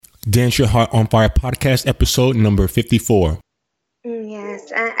Dance Your Heart on Fire podcast, episode number 54.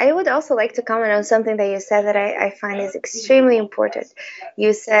 Yes, I would also like to comment on something that you said that I find is extremely important.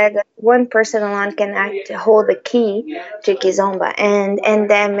 You said that one person alone cannot hold the key to kizomba, and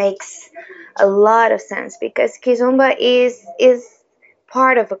that makes a lot of sense because kizomba is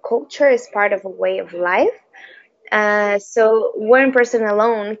part of a culture, is part of a way of life. So one person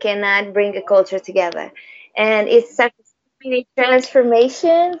alone cannot bring a culture together, and it's such many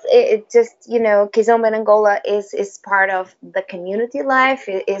transformations. It just, Kizomba in Angola is part of the community life.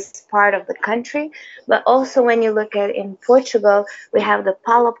 It is part of the country, but also when you look at in Portugal, we have the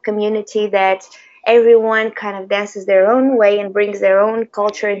Palop community that everyone kind of dances their own way and brings their own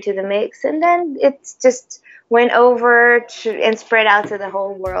culture into the mix, and then it's just went over and spread out to the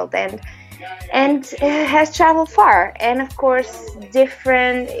whole world and it has traveled far. And of course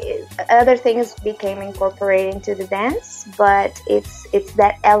different other things became incorporated into the dance, but it's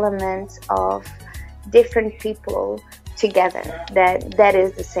that element of different people together that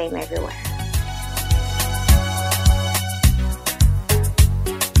is the same everywhere.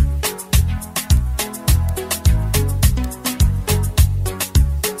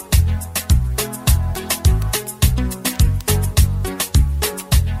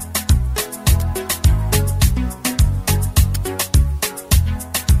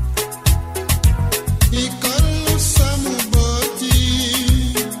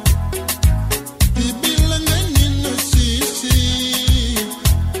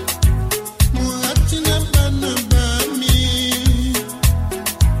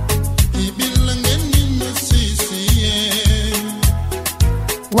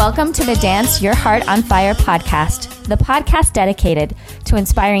 Welcome to the Dance Your Heart on Fire podcast, the podcast dedicated to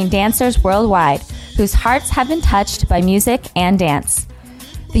inspiring dancers worldwide whose hearts have been touched by music and dance.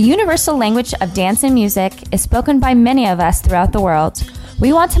 The universal language of dance and music is spoken by many of us throughout the world.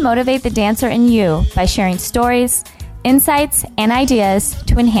 We want to motivate the dancer in you by sharing stories, insights, and ideas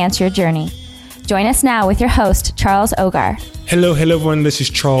to enhance your journey. Join us now with your host, Charles Ogar. Hello, everyone. This is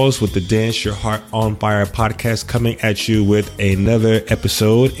Charles with the Dance Your Heart on Fire podcast coming at you with another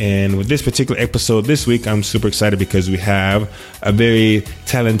episode. And with this particular episode this week, I'm super excited because we have a very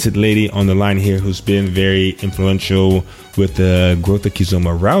talented lady on the line here who's been very influential with the growth of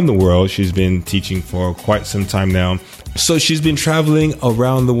kizomba around the world. She's been teaching for quite some time now. So she's been traveling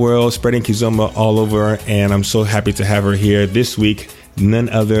around the world, spreading kizomba all over. And I'm so happy to have her here this week. None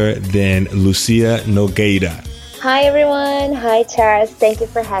other than Lucia Nogueira. Hi everyone. Hi Charles. Thank you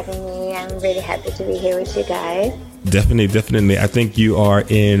for having me. I'm really happy to be here with you guys. Definitely. I think you are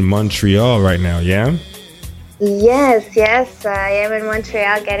in Montreal right now, yeah? Yes. I am in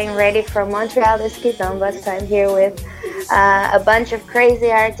Montreal getting ready for Montreal this Kizomba. So I'm here with a bunch of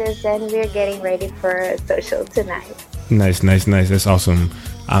crazy artists and we're getting ready for a social tonight. Nice. That's awesome.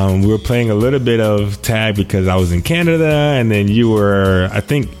 We were playing a little bit of tag because I was in Canada and then I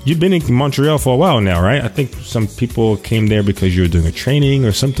think you've been in Montreal for a while now, right? I think some people came there because you were doing a training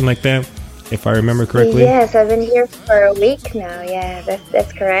or something like that, if I remember correctly. Yes, I've been here for a week now. Yeah,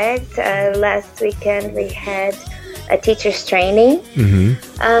 that's correct. Last weekend we had a teacher's training. Mm-hmm.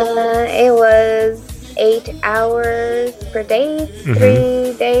 It was 8 hours per day,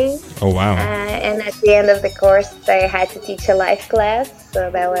 3 days. Oh wow! And at the end of the course, I had to teach a live class,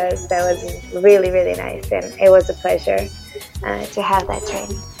 so that was really nice, and it was a pleasure to have that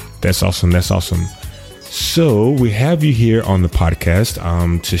training. That's awesome. So we have you here on the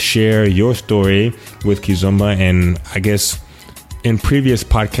podcast to share your story with kizomba, and I guess in previous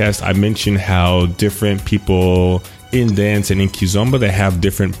podcasts I mentioned how different people in dance and in kizomba, they have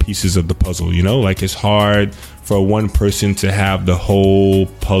different pieces of the puzzle, like it's hard for one person to have the whole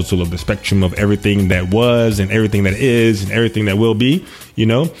puzzle of the spectrum of everything that was and everything that is and everything that will be,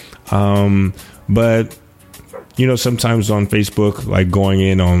 but sometimes on Facebook, like going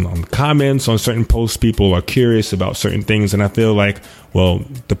in on comments on certain posts, people are curious about certain things, and I feel like, well,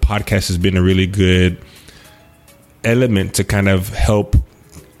 the podcast has been a really good element to kind of help,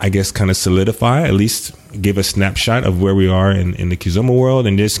 I guess, kind of solidify, at least give a snapshot of where we are in the kizomba world,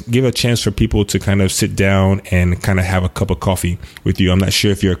 and just give a chance for people to kind of sit down and kind of have a cup of coffee with you. I'm not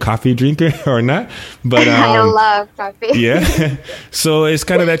sure if you're a coffee drinker or not, but I love coffee. Yeah. So it's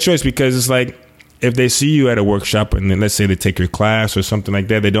kind of that choice, because it's like, if they see you at a workshop and then let's say they take your class or something like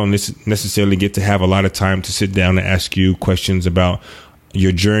that, they don't necessarily get to have a lot of time to sit down and ask you questions about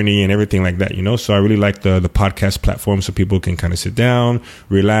your journey and everything like that, So I really like the podcast platform, so people can kind of sit down,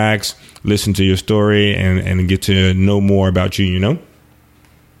 relax, listen to your story and get to know more about you,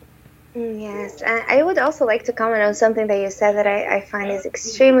 Yes, Yes, I would also like to comment on something that you said that I find is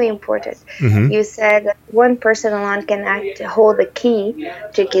extremely important. You said that one person alone can hold the key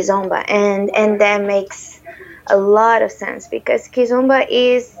to kizomba, and that makes a lot of sense because kizomba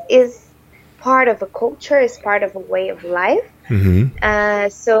is part of a culture, is part of a way of life.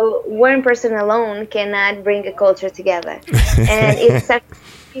 So one person alone cannot bring a culture together, and it's such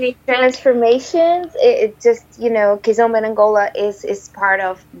many transformations. It just, Kizomba in Angola is part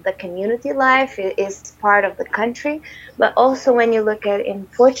of the community life. It is part of the country, but also when you look at in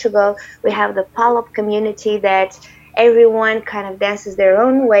Portugal, we have the Palop community that everyone kind of dances their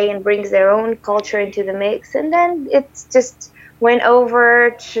own way and brings their own culture into the mix, and then it's just went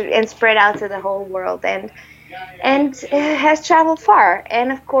over and spread out to the whole world. And it has traveled far,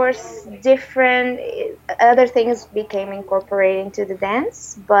 and of course different other things became incorporated into the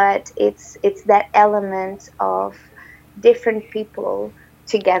dance, but it's that element of different people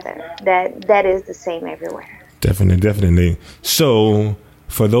together that is the same everywhere. Definitely. So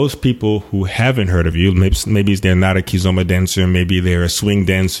for those people who haven't heard of you, maybe they're not a kizomba dancer, maybe they're a swing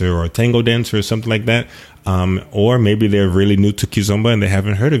dancer or a tango dancer or something like that, or maybe they're really new to kizomba and they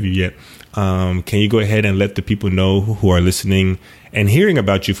haven't heard of you yet. Can you go ahead and let the people know who are listening and hearing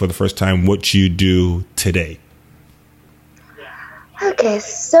about you for the first time what you do today? Okay,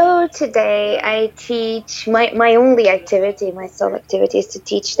 so today I teach my only activity, my sole activity is to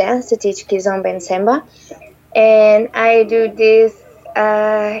teach dance, to teach kizomba and samba. And I do this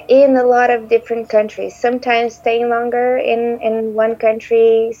in a lot of different countries, sometimes staying longer in one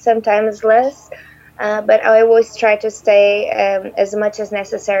country, sometimes less. But I always try to stay as much as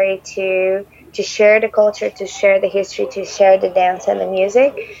necessary to share the culture, to share the history, to share the dance and the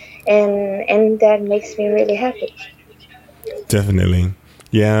music, and that makes me really happy. Definitely,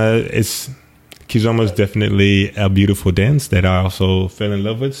 yeah. Kizomba is definitely a beautiful dance that I also fell in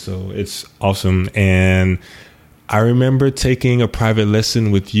love with. So it's awesome, and I remember taking a private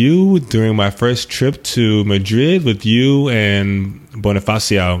lesson with you during my first trip to Madrid with you and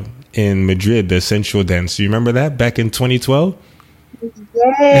Bonifacio in Madrid, the sensual dance. You remember that back in 2012?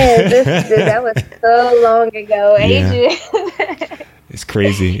 Yes, that was so long ago. Ages. It's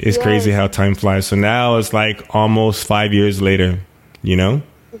crazy. It's crazy how time flies. So now it's like almost 5 years later, And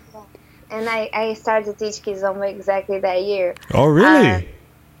I started to teach kizomba exactly that year. Oh, really?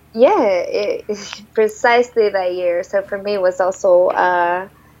 It's precisely that year. So for me, it was also a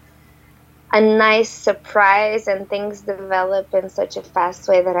nice surprise, and things developed in such a fast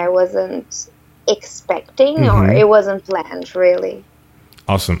way that I wasn't expecting, or it wasn't planned, really.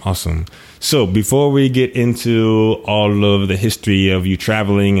 Awesome. So before we get into all of the history of you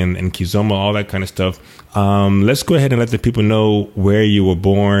traveling and kizomba, all that kind of stuff, let's go ahead and let the people know where you were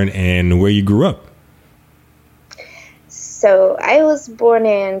born and where you grew up. So I was born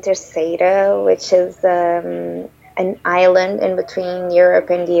in Terceira, which is an island in between Europe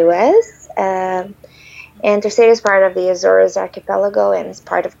and the U.S., and Terceira is part of the Azores archipelago and is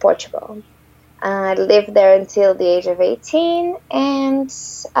part of Portugal. I lived there until the age of 18, and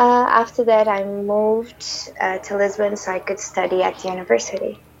after that I moved to Lisbon so I could study at the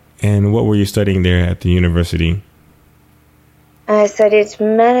university. And what were you studying there at the university? I studied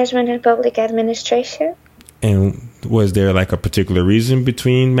management and public administration. And was there like a particular reason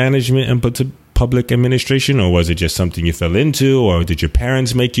between management and public administration, or was it just something you fell into, or did your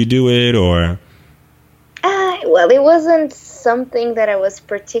parents make you do it, or? Well, it wasn't something that I was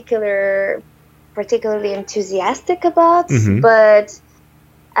particularly enthusiastic about, but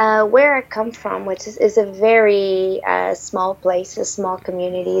where I come from, which is a very small place, a small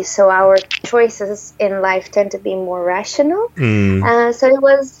community, so our choices in life tend to be more rational. So it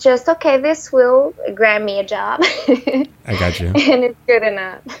was just, okay, this will grant me a job. I got you. And it's good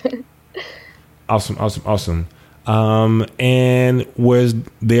enough. Awesome. And was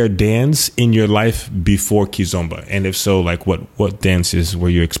there dance in your life before kizomba? And if so, like what dances were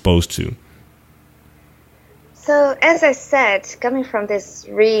you exposed to? So, as I said, coming from this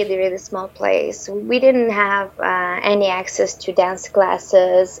really, really small place, we didn't have any access to dance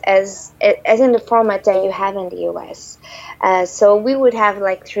classes as in the format that you have in the U.S. So we would have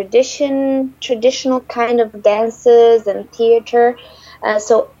like traditional kind of dances and theater.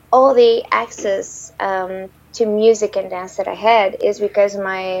 So all the access to music and dance that I had is because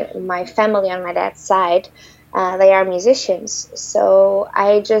my family on my dad's side, they are musicians. So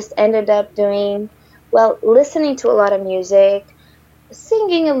I just ended up listening to a lot of music,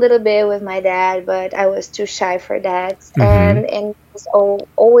 singing a little bit with my dad, but I was too shy for that. And was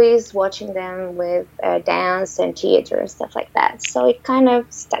always watching them with dance and theater and stuff like that. So it kind of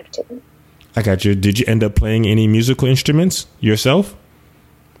stuck to me. I got you. Did you end up playing any musical instruments yourself?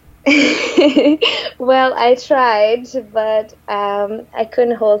 Well, I tried, but I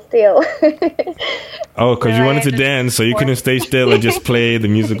couldn't hold still. Oh, So because you I wanted to ended dance, so you up couldn't stay still and just play the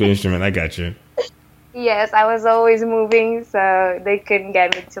musical instrument. I got you. yes, I was always moving, so they couldn't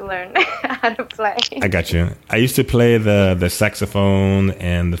get me to learn how to play. I got you. I used to play the saxophone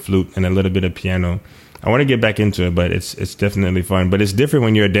and the flute and a little bit of piano. I want to get back into it, but it's definitely fun. But it's different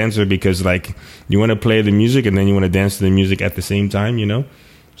when you're a dancer because like you want to play the music and then you want to dance to the music at the same time, you know?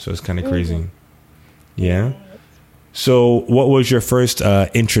 So it's kind of crazy. Yeah. So what was your first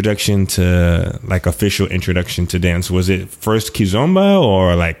introduction to like official introduction to dance? Was it first kizomba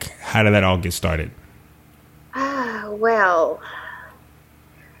or like how did that all get started? Well,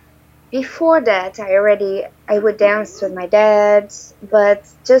 before that, I would dance with my dad, but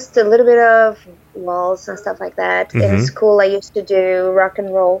just a little bit of waltz and stuff like that. In school, I used to do rock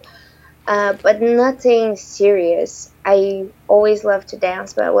and roll, but nothing serious. I always loved to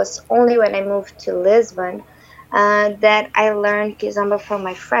dance, but it was only when I moved to Lisbon that I learned kizomba from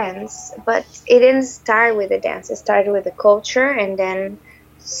my friends. But it didn't start with the dance. It started with the culture, and then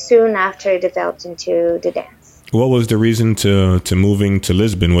soon after, it developed into the dance. What was the reason to moving to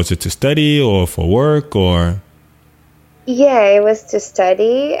Lisbon? Was it to study or for work or? Yeah, it was to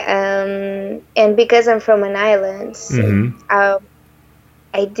study, and because I'm from an island,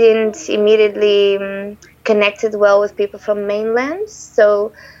 I didn't immediately connected well with people from mainland.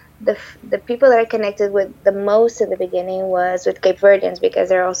 So the people that I connected with the most at the beginning was with Cape Verdeans because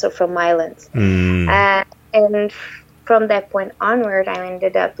they're also from islands, and from that point onward, I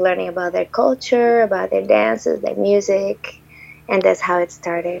ended up learning about their culture, about their dances, their music, and that's how it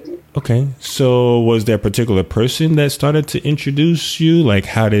started. Okay. So was there a particular person that started to introduce you? Like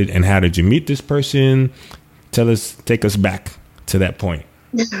how did you meet this person? Take us back to that point.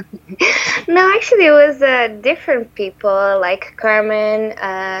 No, actually, it was different people, like Carmen.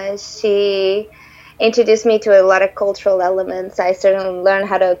 She introduced me to a lot of cultural elements. I certainly learned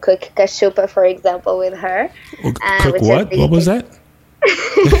how to cook cachupa, for example, with her. Cook what? What was that?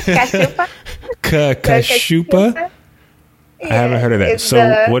 Cachupa. Cachupa? I haven't heard of that.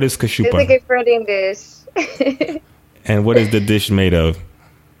 So what is cachupa? It's a Cape Verdean dish. And what is the dish made of?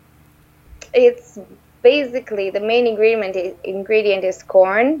 It's basically the main ingredient is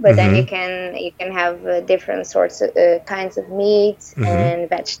corn, but then you can have different sorts of kinds of meat and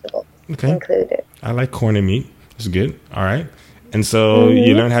vegetables included. I like corn and meat. It's good. All right. And so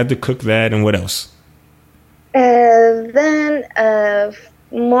you learned how to cook that, and what else? Then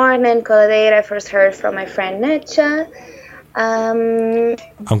Morna and Coladeira I first heard from my friend Necha.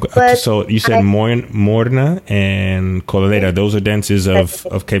 So you said Morna and Coladeira. Those are dances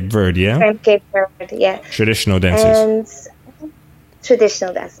of Cape Verde, yeah? From Cape Verde, yeah. Traditional dances.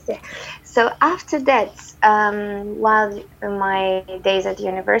 Traditional dances, yeah. So after that, while in my days at the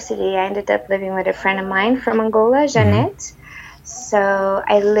university, I ended up living with a friend of mine from Angola, Jeanette. So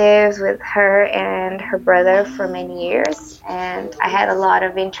I lived with her and her brother for many years, and I had a lot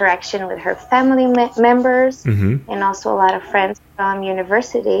of interaction with her family members and also a lot of friends from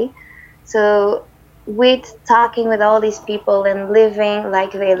university. So with talking with all these people and living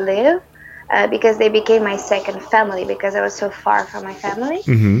like they live, because they became my second family because I was so far from my family,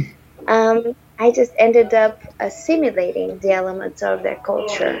 I just ended up assimilating the elements of their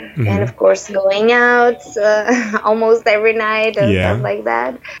culture. And of course, going out almost every night and stuff like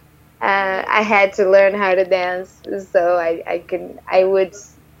that. I had to learn how to dance so I would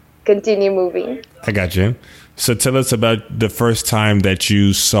continue moving. I got you. So tell us about the first time that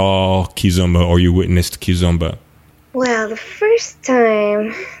you saw kizomba or you witnessed kizomba. Well, the first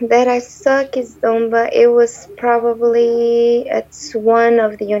time that I saw kizomba, it was probably at one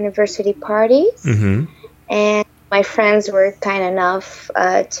of the university parties. And my friends were kind enough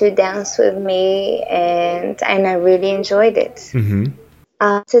to dance with me, and I really enjoyed it.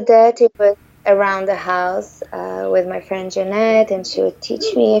 After that, it was around the house with my friend Jeanette, and she would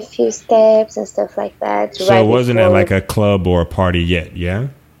teach me a few steps and stuff like that. So it wasn't at like a club or a party yet, yeah?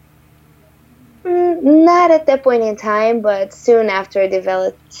 Not at that point in time, but soon after I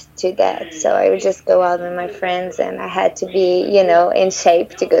developed to that. So I would just go out with my friends, and I had to be, in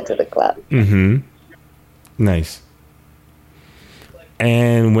shape to go to the club. Nice.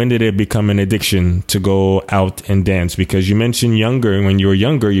 And when did it become an addiction to go out and dance? Because you mentioned when you were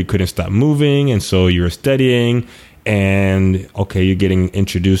younger, you couldn't stop moving, and so you were studying. And you're getting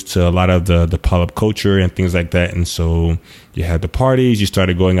introduced to a lot of the pop culture and things like that. And so you had the parties, you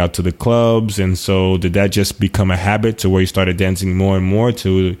started going out to the clubs. And so did that just become a habit to where you started dancing more and more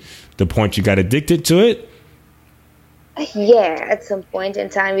to the point you got addicted to it? Yeah, at some point in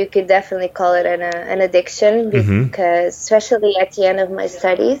time, you could definitely call it an addiction Mm-hmm. because, especially at the end of my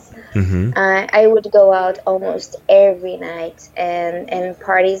studies, Mm-hmm. I would go out almost every night, and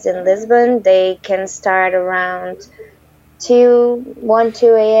parties in Lisbon, they can start around 2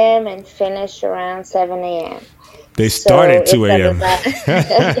 a.m. and finish around 7 a.m. They start So at 2 it's a a.m.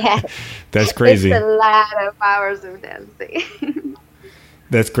 lot. Yeah, That's it's a crazy. lot of hours of dancing.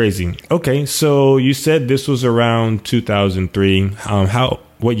 That's crazy. Okay, so you said this was around 2003.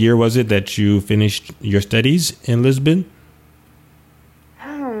 What year was it that you finished your studies in Lisbon?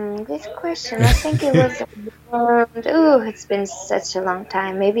 Good question. I think it was around, ooh, it's been such a long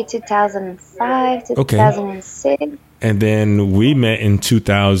time. Maybe 2005, Okay. 2006. And then we met in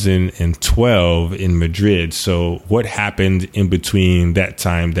 2012 in Madrid. So what happened in between that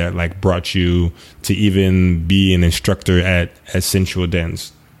time that like brought you to even be an instructor at Sensual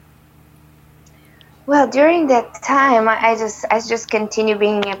Dance? Well, during that time, I just continue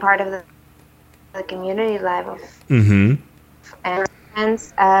being a part of the community life of Mm-hmm. and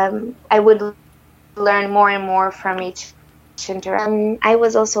friends. I would learn more and more from each interaction. I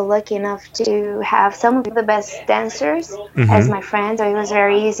was also lucky enough to have some of the best dancers as Mm-hmm. my friends, so it was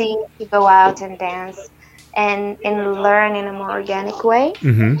very easy to go out and dance and learn in a more organic way.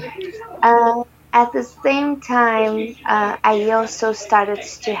 Mm-hmm. Uh, at the same time, I also started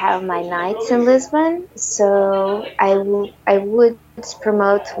to have my nights in Lisbon. So I would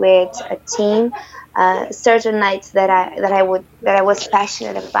promote with a team certain nights that I was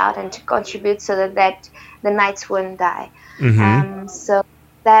passionate about and to contribute so that the nights wouldn't die. Mm-hmm. So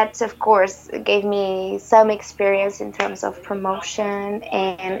that, of course, gave me some experience in terms of promotion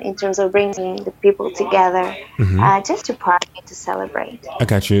and in terms of bringing the people together, just to party, to celebrate. I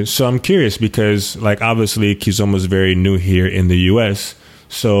got you. So I'm curious because, like, obviously, Kizomba is very new here in the U.S.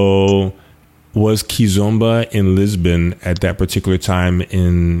 So, was Kizomba in Lisbon at that particular time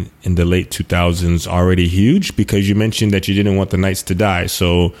in the late 2000s already huge? Because you mentioned that you didn't want the nights to die.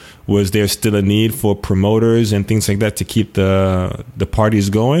 So, was there still a need for promoters and things like that to keep the parties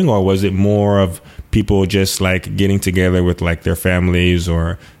going, or was it more of people just like getting together with like their families,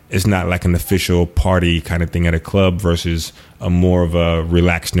 or it's not like an official party kind of thing at a club versus a more of a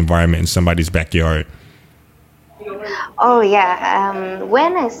relaxed environment in somebody's backyard? Oh yeah,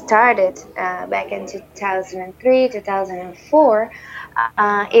 when I started back in 2003, 2004,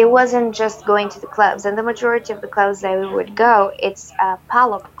 it wasn't just going to the clubs, and the majority of the clubs that we would go, it's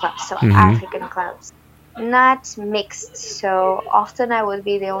Palop clubs, so Mm-hmm. African clubs, not mixed. So often I would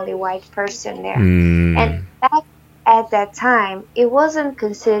be the only white person there, and Mm, back at that time, it wasn't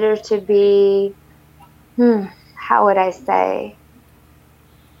considered to be, how would I say?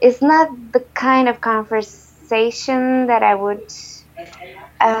 It's not the kind of conversation that I would.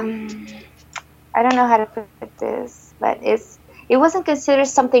 Um, I don't know how to put this, but it wasn't considered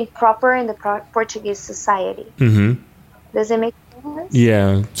something proper in the Portuguese society. mm-hmm. Does it make sense?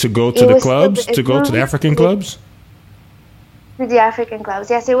 Yeah, to go to It the was still clubs, to it's go to the really African clubs. with the African clubs.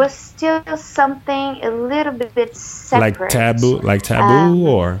 Yes, it was still something a little bit Like separate. taboo, like taboo, Um,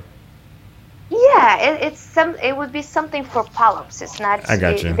 or yeah, it would be something for polyps. It's I not.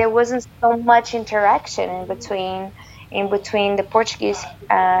 got you. There wasn't so much interaction in between the Portuguese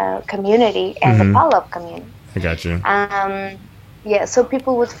community and the Mm-hmm. polyp community. I got you. Um, yeah, so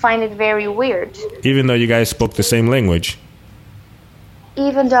people would find it very weird, Even though you guys spoke the same language,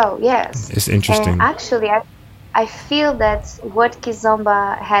 even though, yes. it's And interesting. actually, I feel that what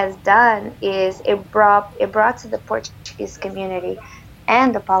Kizomba has done is it brought to the Portuguese community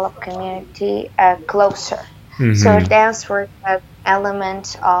and the Palop community closer. So Mm-hmm. dance was an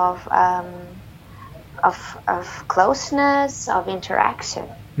element of closeness, of interaction,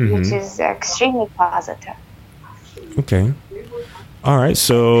 which Mm-hmm. is extremely positive. Okay. All right.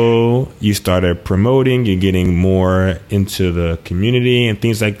 So you started promoting, you're getting more into the community and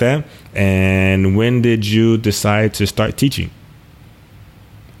things like that. And when did you decide to start teaching?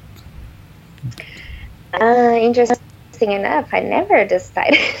 Interesting enough, I never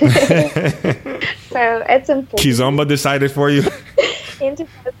decided. So it's important. Kizomba decided for you? Inter-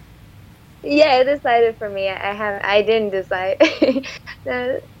 yeah, it decided for me. I didn't decide.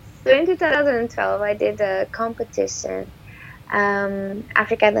 The- so in 2012, I did a competition,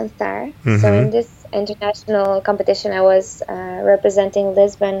 Africa Dance Star. So Mm-hmm. in this international competition, I was representing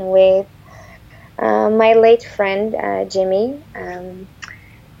Lisbon with my late friend Jimmy,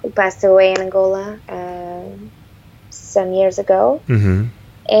 who passed away in Angola some years ago. Mm-hmm.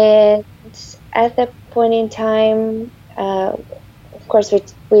 And at that point in time, of course,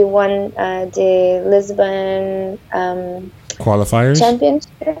 we won the Lisbon Qualifiers? championship.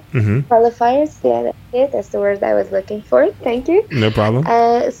 Qualifiers. Yeah, that's it. That's the word I was looking for. Thank you. No problem.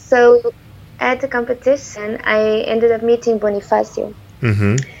 So at the competition, I ended up meeting Bonifacio.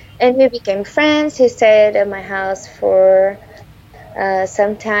 And we became friends. He stayed at my house for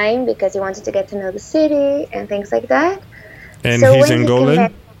some time because he wanted to get to know the city and things like that. And so he's when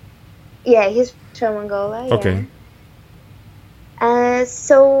Angolan? Yeah, he's from Angola. Yeah. Okay.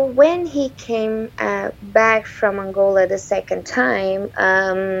 So when he came back from Angola the second time,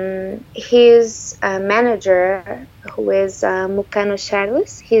 his manager, who is Mucano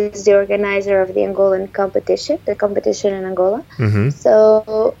Charles, he's the organizer of the Angolan competition, the competition in Angola.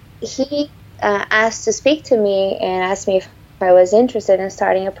 So he asked to speak to me and asked me if I was interested in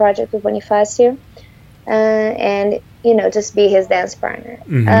starting a project with Bonifacio and, just be his dance partner.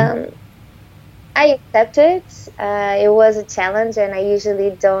 I accepted. It was a challenge, and I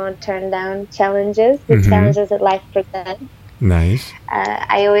usually don't turn down challenges, the challenges that life presents. Nice.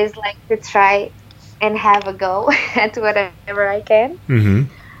 I always like to try and have a go at whatever I can.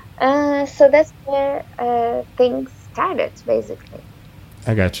 So that's where things started, basically.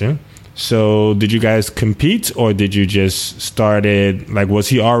 I got you. So did you guys compete, or did you just started, like, was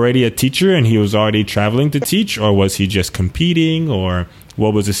he already a teacher and he was already traveling to teach, or was he just competing, or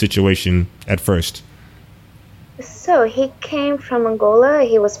what was the situation at first? So he came from Angola.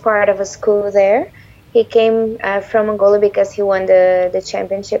 He was part of a school there. He came from Angola because he won the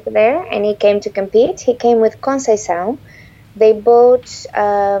championship there, and he came to compete. He came with Conceição. They both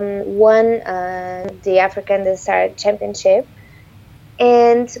won the African Dance Championship.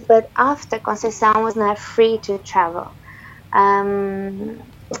 But after, Conceição was not free to travel.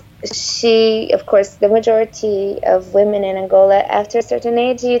 She, of course, the majority of women in Angola, after a certain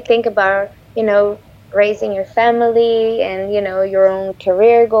age, you think about, raising your family and, your own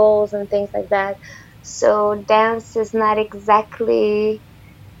career goals and things like that. So dance is not exactly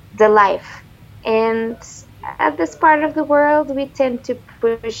the life. And at this part of the world, we tend to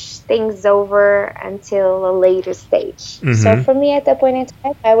push things over until a later stage. So for me, at that point in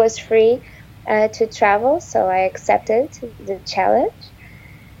time, I was free to travel, so I accepted the challenge.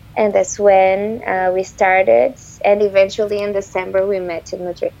 And that's when we started, and eventually in December, we met in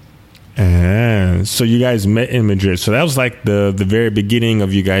Madrid. So you guys met in Madrid. So that was like the very beginning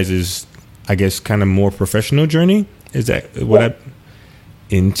of you guys', I guess, kind of more professional journey? Is that what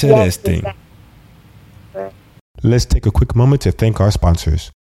Interesting. Yes, exactly. Let's take a quick moment to thank our sponsors.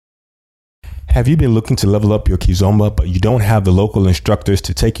 Have you been looking to level up your kizomba, but you don't have the local instructors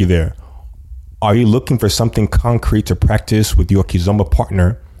to take you there? Are you looking for something concrete to practice with your kizomba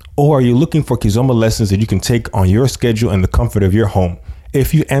partner? Or are you looking for kizomba lessons that you can take on your schedule in the comfort of your home?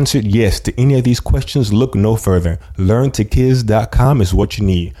 If you answered yes to any of these questions, look no further. LearnToKiz.com is what you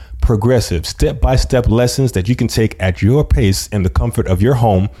need. Progressive, step-by-step lessons that you can take at your pace in the comfort of your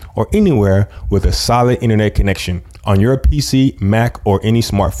home or anywhere with a solid internet connection on your PC, Mac, or any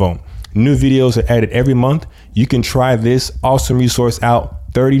smartphone. New videos are added every month. You can try this awesome resource out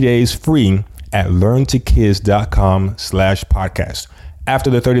 30 days free at LearnToKiz.com/podcast. After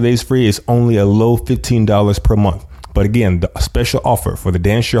the 30 days free, it's only a low $15 per month. But again, the special offer for the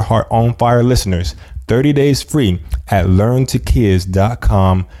Dance Your Heart on Fire listeners, 30 days free at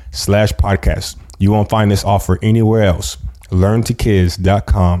LearnToKiz.com/podcast. You won't find this offer anywhere else.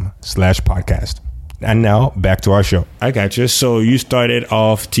 LearnToKiz.com/podcast. And now back to our show. I got you. So you started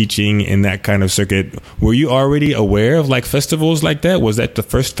off teaching in that kind of circuit. Were you already aware of like festivals like that? Was that the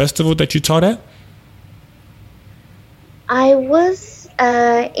first festival that you taught at? I was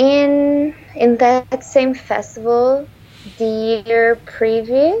in that same festival the year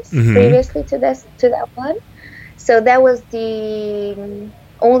previously to that one. So that was the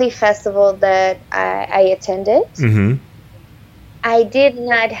only festival that I attended. I did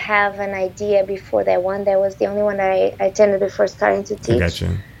not have an idea before that one. That was the only one that I attended before starting to teach. I got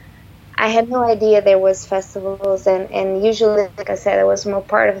you. I had no idea there was festivals, and usually, like I said, I was more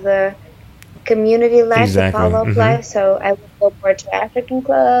part of the community life, the follow-up life. So I would go more to African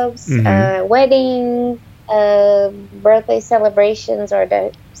clubs, weddings, birthday celebrations, or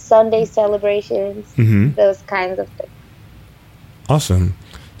the Sunday celebrations, those kinds of things. Awesome.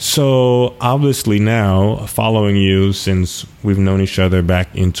 So obviously now, following you since we've known each other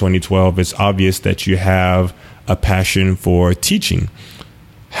back in 2012, it's obvious that you have a passion for teaching.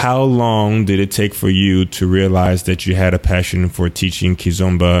 How long did it take for you to realize that you had a passion for teaching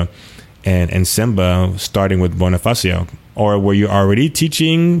kizomba and semba, starting with Bonifacio? Or were you already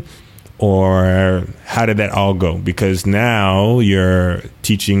teaching, or how did that all go? Because now you're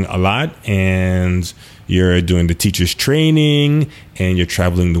teaching a lot and you're doing the teacher's training and you're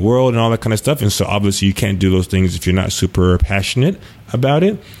traveling the world and all that kind of stuff. And so obviously you can't do those things if you're not super passionate about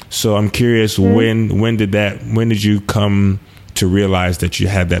it. So I'm curious, when did you come to realize that you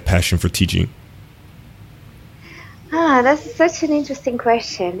had that passion for teaching? That's such an interesting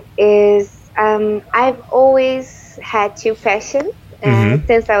question. I've always had two passions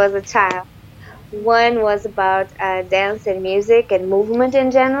since I was a child. One was about dance and music and movement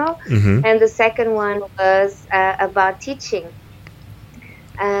in general, and the second one was about teaching.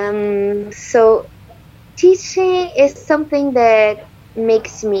 So teaching is something that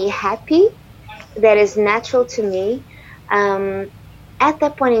makes me happy, that is natural to me. At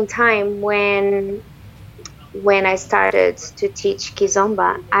that point in time when I started to teach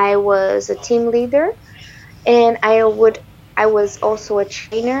kizomba, I was a team leader, and I was also a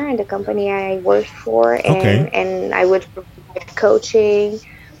trainer in the company I worked for, and I would provide coaching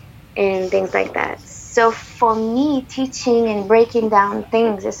and things like that. So for me, teaching and breaking down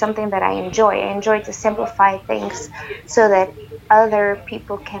things is something that I enjoy. I enjoy to simplify things so that other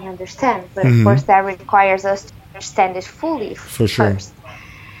people can understand. But of course, that requires us to understand it fully first.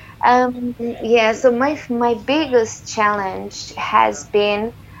 So my biggest challenge has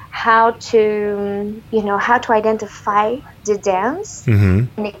been how to identify the dance and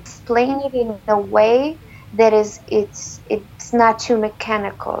explain it in a way that it's not too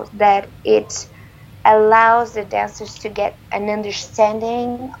mechanical, that it allows the dancers to get an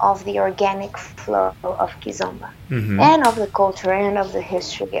understanding of the organic flow of kizomba and of the culture and of the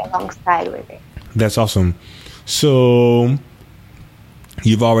history alongside with it. That's awesome. So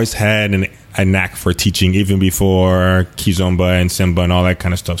you've always had a knack for teaching, even before kizomba and semba and all that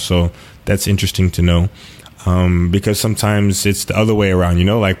kind of stuff. So that's interesting to know, because sometimes it's the other way around,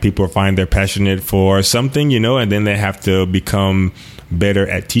 like people find they're passionate for something, and then they have to become better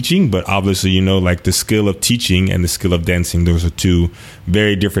at teaching. But obviously, like the skill of teaching and the skill of dancing, those are two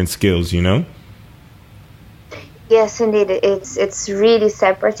very different skills, Yes, indeed. It's really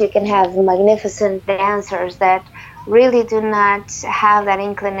separate. You can have magnificent dancers that really do not have that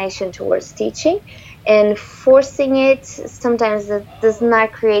inclination towards teaching, and forcing it sometimes that does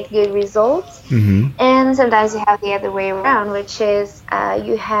not create good results. And sometimes you have the other way around, which is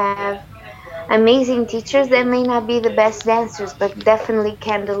you have amazing teachers that may not be the best dancers, but definitely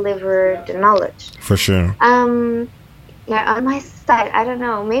can deliver the knowledge. For sure. On my side, I don't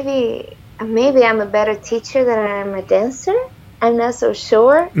know, maybe I'm a better teacher than I am a dancer. I'm not so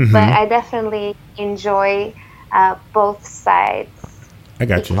sure, but I definitely enjoy both sides. I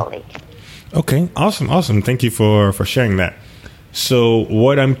got equally. You. Okay, awesome. Thank you for sharing that. So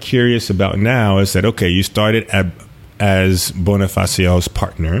what I'm curious about now is that, okay, you started as Bonifacio's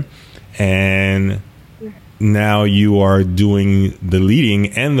partner, and now you are doing the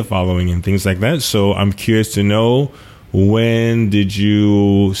leading and the following and things like that. So I'm curious to know, when did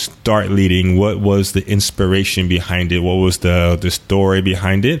you start leading? What was the inspiration behind it? What was the story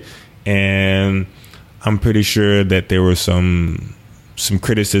behind it? And I'm pretty sure that there were some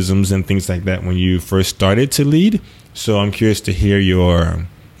criticisms and things like that when you first started to lead. So I'm curious to hear your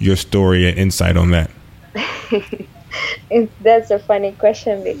story and insight on that. That's a funny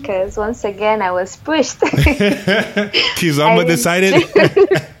question, because once again I was pushed. Kizomba decided?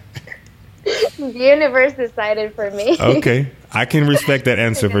 The universe decided for me. Okay. I can respect that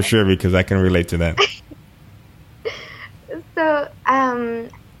answer for sure, because I can relate to that. So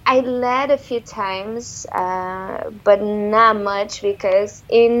I led a few times, but not much, because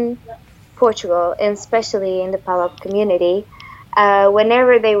in Portugal, and especially in the Palop community,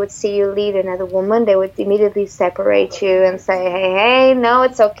 whenever they would see you lead another woman, they would immediately separate you and say, hey, no,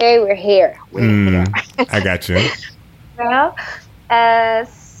 it's okay, we're here. We're here. I got you. Well,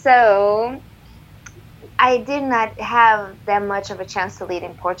 so I did not have that much of a chance to lead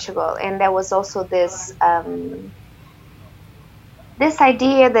in Portugal, and there was also this this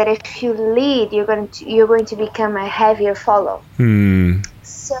idea that if you lead, you're going to become a heavier follow.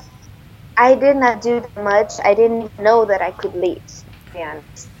 So I did not do that much. I didn't know that I could lead, to be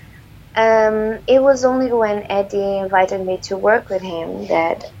honest. It was only when Eddie invited me to work with him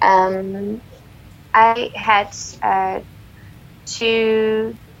that I had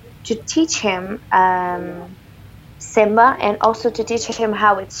to teach him Semba, and also to teach him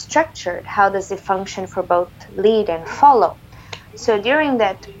how it's structured, how does it function for both lead and follow. So during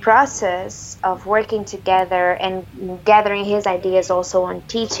that process of working together and gathering his ideas also on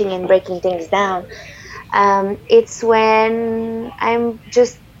teaching and breaking things down, it's when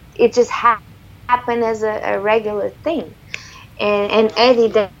it just happened as a regular thing. And Eddie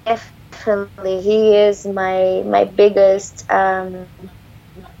definitely. He is my biggest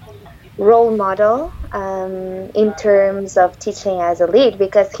role model in terms of teaching as a lead,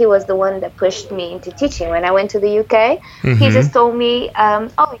 because he was the one that pushed me into teaching. When I went to the UK, he just told me,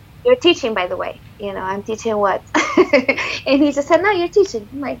 "Oh, you're teaching, by the way. I'm teaching what?" And he just said, "No, you're teaching."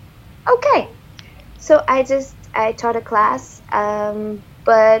 I'm like, "Okay." So I taught a class,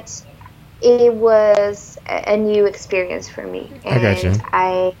 but it was a new experience for me, I got you. and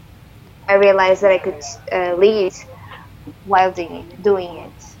I realized that I could lead while doing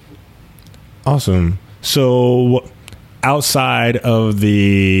it. Awesome. So outside of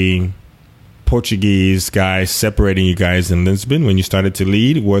the Portuguese guys separating you guys in Lisbon when you started to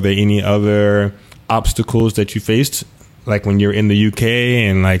lead, were there any other obstacles that you faced, like when you're in the UK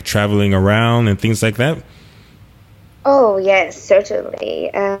and like traveling around and things like that? Oh, yes,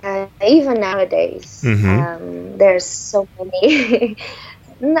 certainly. Even nowadays, there's so many.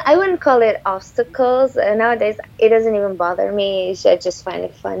 I wouldn't call it obstacles. Nowadays, it doesn't even bother me. I just find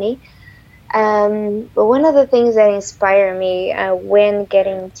it funny. But one of the things that inspired me when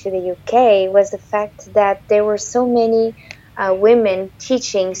getting to the UK was the fact that there were so many women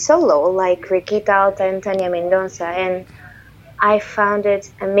teaching solo, like Riquita Alta and Tania Mendonça. And I found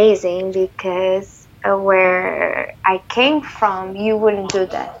it amazing because where I came from, you wouldn't do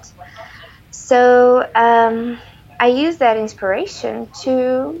that. So I used that inspiration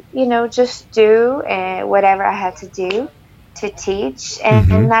to, just do whatever I had to do to teach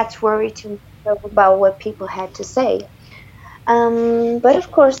and not worry too much about what people had to say. But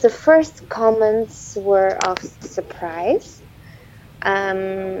of course, the first comments were of surprise.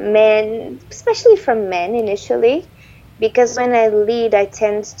 Men, especially from men initially, because when I lead, I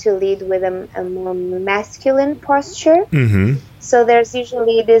tend to lead with a more masculine posture. So there's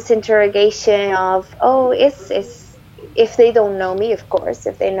usually this interrogation of, oh, it's if they don't know me, of course.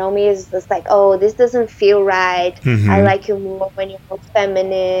 If they know me, it's just like, oh, this doesn't feel right. I like you more when you're more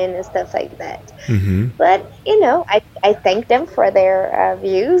feminine and stuff like that. But, I thank them for their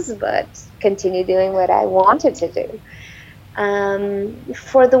views, but continue doing what I wanted to do.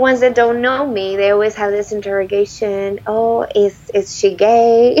 For the ones that don't know me, they always have this interrogation. Oh, is she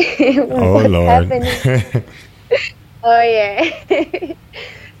gay? Oh, Lord. Happening? Oh, yeah.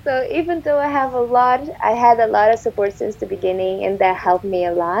 So even though I had a lot of support since the beginning, and that helped me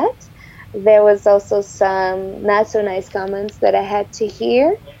a lot, there was also some not so nice comments that I had to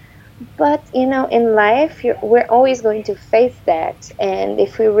hear. But, in life, we're always going to face that. And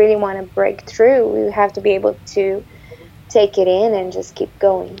if we really want to break through, we have to be able to take it in and just keep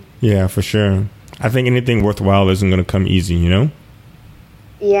going. Yeah, for sure. I think anything worthwhile isn't going to come easy,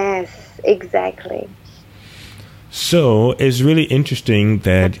 Yes, exactly. So it's really interesting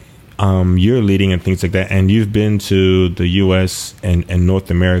that you're leading and things like that, and you've been to the U.S. and North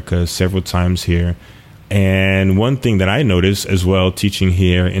America several times here. And one thing that I noticed as well teaching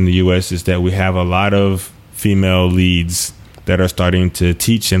here in the U.S. is that we have a lot of female leads that are starting to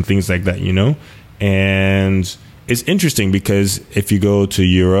teach and things like that, and it's interesting because if you go to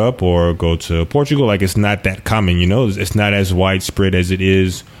Europe or go to Portugal, like it's not that common, it's not as widespread as it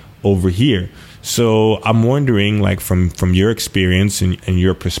is over here. So I'm wondering, like from your experience and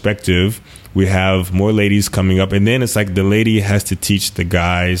your perspective, we have more ladies coming up, and then it's like the lady has to teach the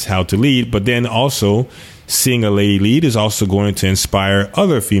guys how to lead, but then also seeing a lady lead is also going to inspire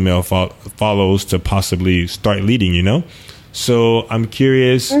other female follows to possibly start leading, So I'm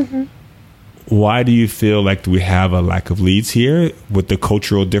curious, why do you feel like we have a lack of leads here with the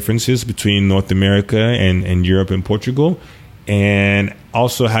cultural differences between North America and Europe and Portugal? And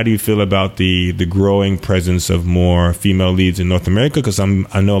also, how do you feel about the growing presence of more female leads in North America? Because I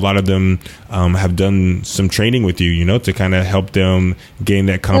know a lot of them have done some training with you, to kind of help them gain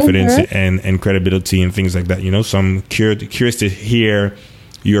that confidence and credibility and things like that, So I'm curious to hear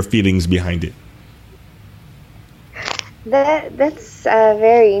your feelings behind it. That's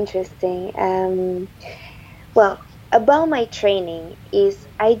very interesting. Well, about my training is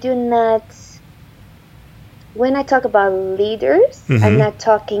I do not. When I talk about leaders, I'm not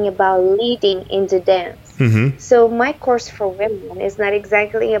talking about leading in the dance. So my course for women is not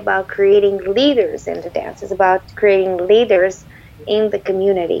exactly about creating leaders in the dance. It's about creating leaders in the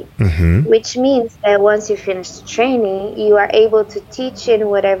community, which means that once you finish the training, you are able to teach in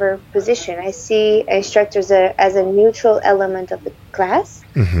whatever position. I see instructors as a neutral element of the class.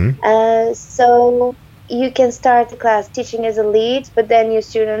 So you can start the class teaching as a lead, but then your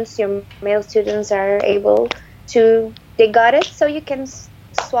male students are able to, they got it, so you can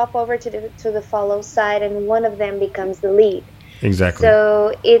swap over to the follow side, and one of them becomes the lead. Exactly.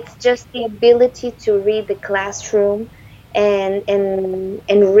 So it's just the ability to read the classroom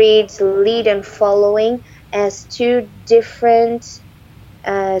and reads lead and following as two different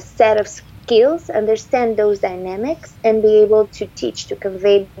set of skills, understand those dynamics, and be able to teach, to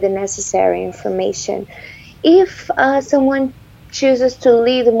convey the necessary information. If someone chooses to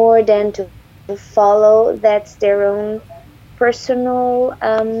lead more than to follow, that's their own personal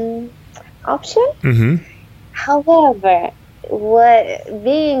option. Mm-hmm. However, what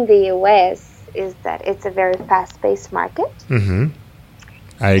being the US is that it's a very fast-paced market, Mm-hmm.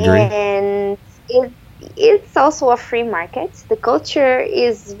 I agree. and it's also a free market. The culture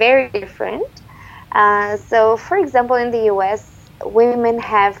is very different. So, for example, in the US, women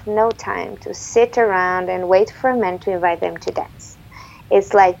have no time to sit around and wait for men to invite them to dance.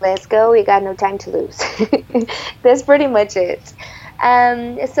 It's like, let's go, we got no time to lose. That's pretty much it.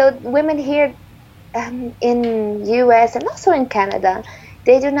 So, women here in US and also in Canada,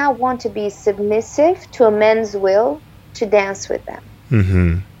 they do not want to be submissive to a man's will to dance with them.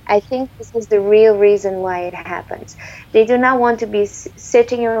 Mm-hmm. I think this is the real reason why it happens. They do not want to be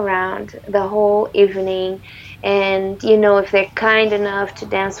sitting around the whole evening, and if they're kind enough to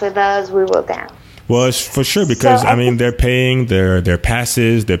dance with us, we will dance. Well, it's for sure So because I I mean think they're paying their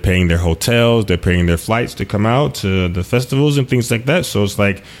passes, they're paying their hotels, they're paying their flights to come out to the festivals and things like that. So it's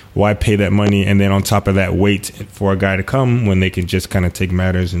like, why pay that money and then on top of that wait for a guy to come when they can just kind of take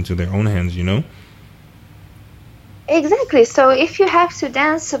matters into their own hands, you know? exactly. So if you have to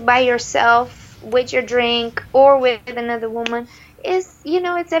dance by yourself with your drink or with another woman, it's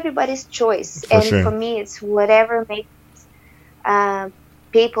everybody's choice. For And sure. for me, it's whatever makes uh,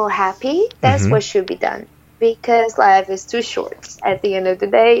 people happy. That's Mm-hmm. what should be done because life is too short. At the end of the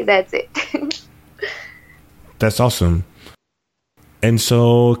day, that's it. That's awesome. And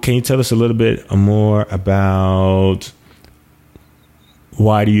so, can you tell us a little bit more about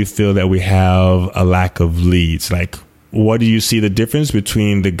why do you feel that we have a lack of leads? Like, what do you see the difference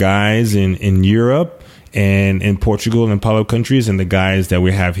between the guys in Europe and in Portugal and Palo countries and the guys that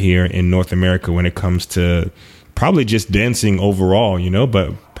we have here in North America when it comes to probably just dancing overall,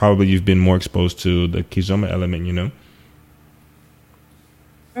 but probably you've been more exposed to the kizomba element.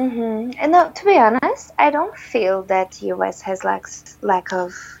 And no, to be honest, I don't feel that US has lack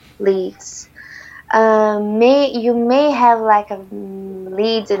of leads. You may have lack of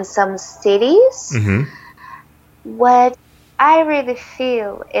leads in some cities. Mm-hmm. What I really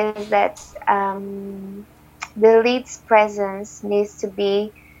feel is that the lead's presence needs to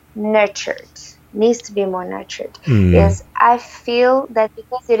be nurtured, needs to be more nurtured. Mm. Yes, I feel that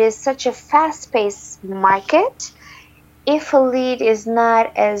because it is such a fast-paced market, if a lead is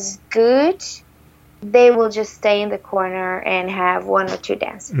not as good, they will just stay in the corner and have one or two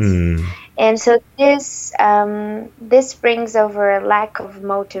dances. Mm. And so this brings over a lack of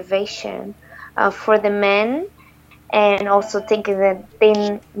motivation for the men, and also thinking that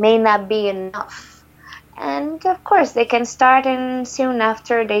they may not be enough. And of course, they can start, and soon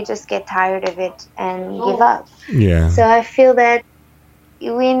after, they just get tired of it and give up. Yeah. So I feel that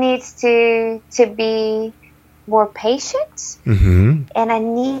we need to be more patient, Mm-hmm. and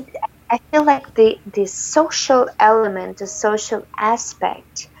I feel like the social element, the social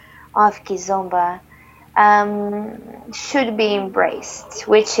aspect of kizomba should be embraced,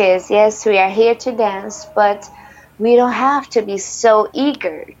 which is, yes, we are here to dance, but we don't have to be so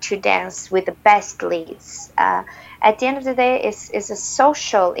eager to dance with the best leads. At the end of the day, it's a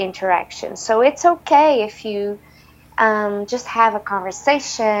social interaction, so it's okay if you just have a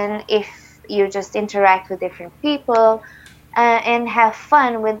conversation, if you just interact with different people, and have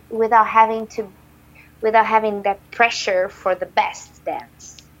fun without having that pressure for the best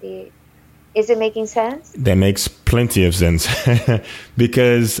dance. Is it making sense? That makes plenty of sense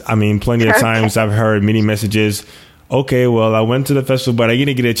because I mean, plenty of times I've heard many messages. Okay, well, I went to the festival, but I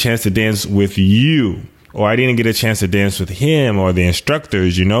didn't get a chance to dance with you, or I didn't get a chance to dance with him or the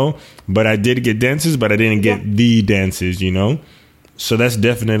instructors, but I did get dances, but I didn't get the dances, So that's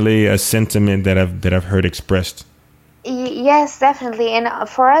definitely a sentiment that I've heard expressed. Yes, definitely. And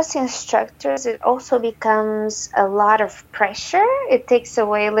for us instructors, it also becomes a lot of pressure. It takes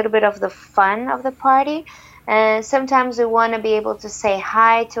away a little bit of the fun of the party. And sometimes we want to be able to say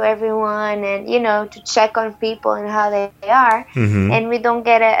hi to everyone and, to check on people and how they are. Mm-hmm. And we don't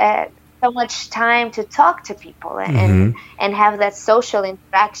get so much time to talk to people and have that social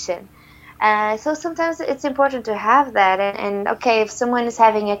interaction. So sometimes it's important to have that. And okay, if someone is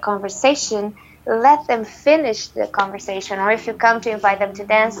having a conversation, let them finish the conversation. Or if you come to invite them to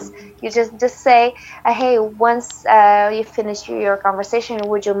dance, you just say, hey, once you finish your conversation,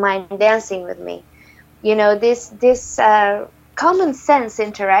 would you mind dancing with me? This common sense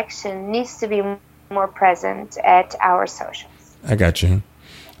interaction needs to be more present at our socials. I got you.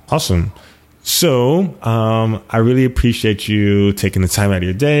 Awesome. So I really appreciate you taking the time out of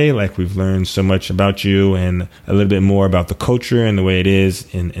your day. Like, we've learned so much about you and a little bit more about the culture and the way it is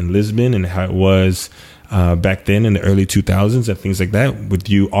in Lisbon and how it was back then in the early 2000s and things like that, with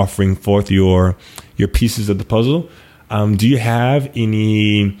you offering forth your pieces of the puzzle. Do you have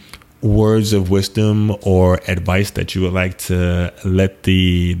any words of wisdom or advice that you would like to let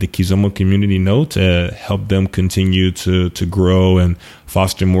the kizomba community know to help them continue to grow and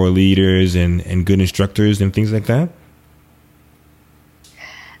foster more leaders and good instructors and things like that?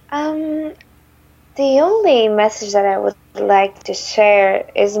 The only message that I would like to share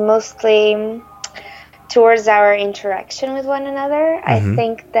is mostly towards our interaction with one another. I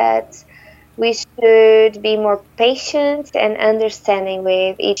think that we should be more patient and understanding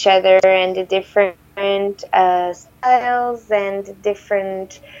with each other and the different styles and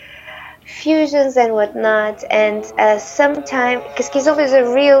different fusions and whatnot. And sometimes, because kizomba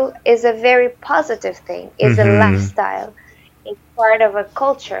is a very positive thing. It's a lifestyle. It's part of a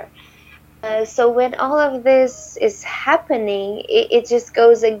culture. So when all of this is happening, it just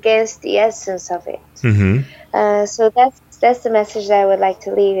goes against the essence of it. So that's the message that I would like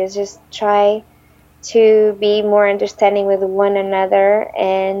to leave, is just try to be more understanding with one another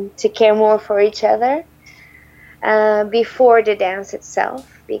and to care more for each other before the dance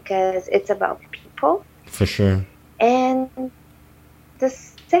itself, because it's about people. For sure. And the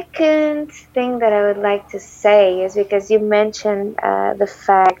second thing that I would like to say is, because you mentioned the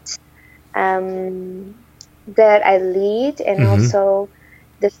fact that I lead, and also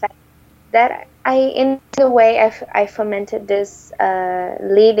the fact that in a way, I fomented this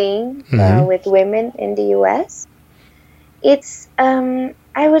leading with women in the U.S. It's I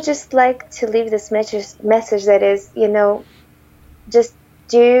would just like to leave this message that is, just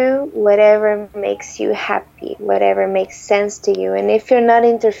do whatever makes you happy, whatever makes sense to you, and if you're not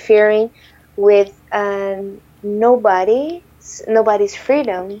interfering with nobody's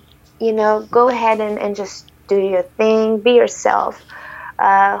freedom, go ahead and just do your thing, be yourself.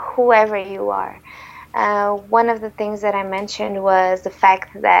 Whoever you are. One of the things that I mentioned was the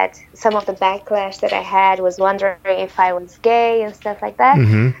fact that some of the backlash that I had was wondering if I was gay and stuff like that.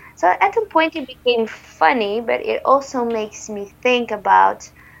 So at some point it became funny, but it also makes me think about,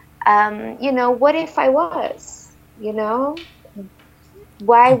 what if I was?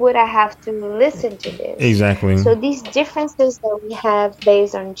 Why would I have to listen to this? Exactly. So these differences that we have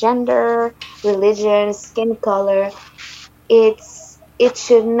based on gender, religion, skin color, it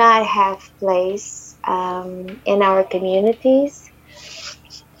should not have place in our communities.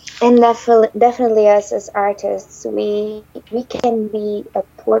 And definitely us as artists, we can be a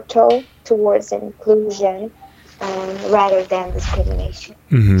portal towards inclusion rather than discrimination.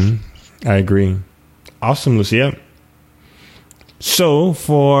 I agree. Awesome, Lucia. So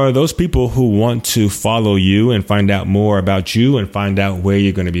for those people who want to follow you and find out more about you and find out where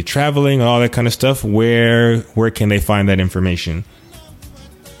you're going to be traveling and all that kind of stuff, where can they find that information?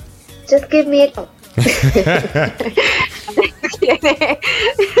 Just give me a call.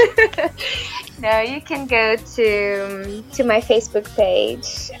 No, you can go to my Facebook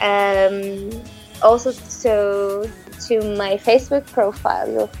page. Also, to my Facebook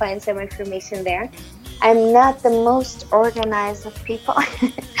profile, you'll find some information there. I'm not the most organized of people,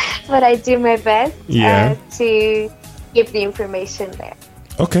 but I do my best to give the information there.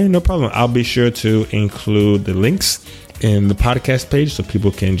 Okay, no problem. I'll be sure to include the links in the podcast page so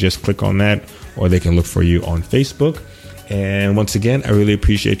people can just click on that, or they can look for you on Facebook. And once again, I really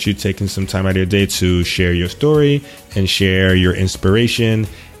appreciate you taking some time out of your day to share your story and share your inspiration.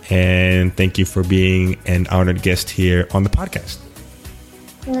 And thank you for being an honored guest here on the podcast.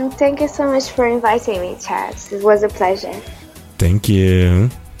 Thank you so much for inviting me, Chad. It was a pleasure. Thank you.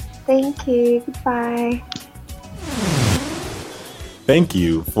 Thank you. Goodbye. Thank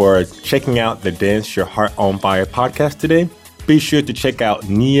you for checking out the Dance Your Heart on Fire podcast today. Be sure to check out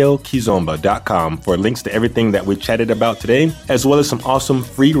neokizomba.com for links to everything that we chatted about today, as well as some awesome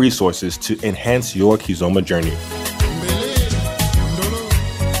free resources to enhance your kizomba journey.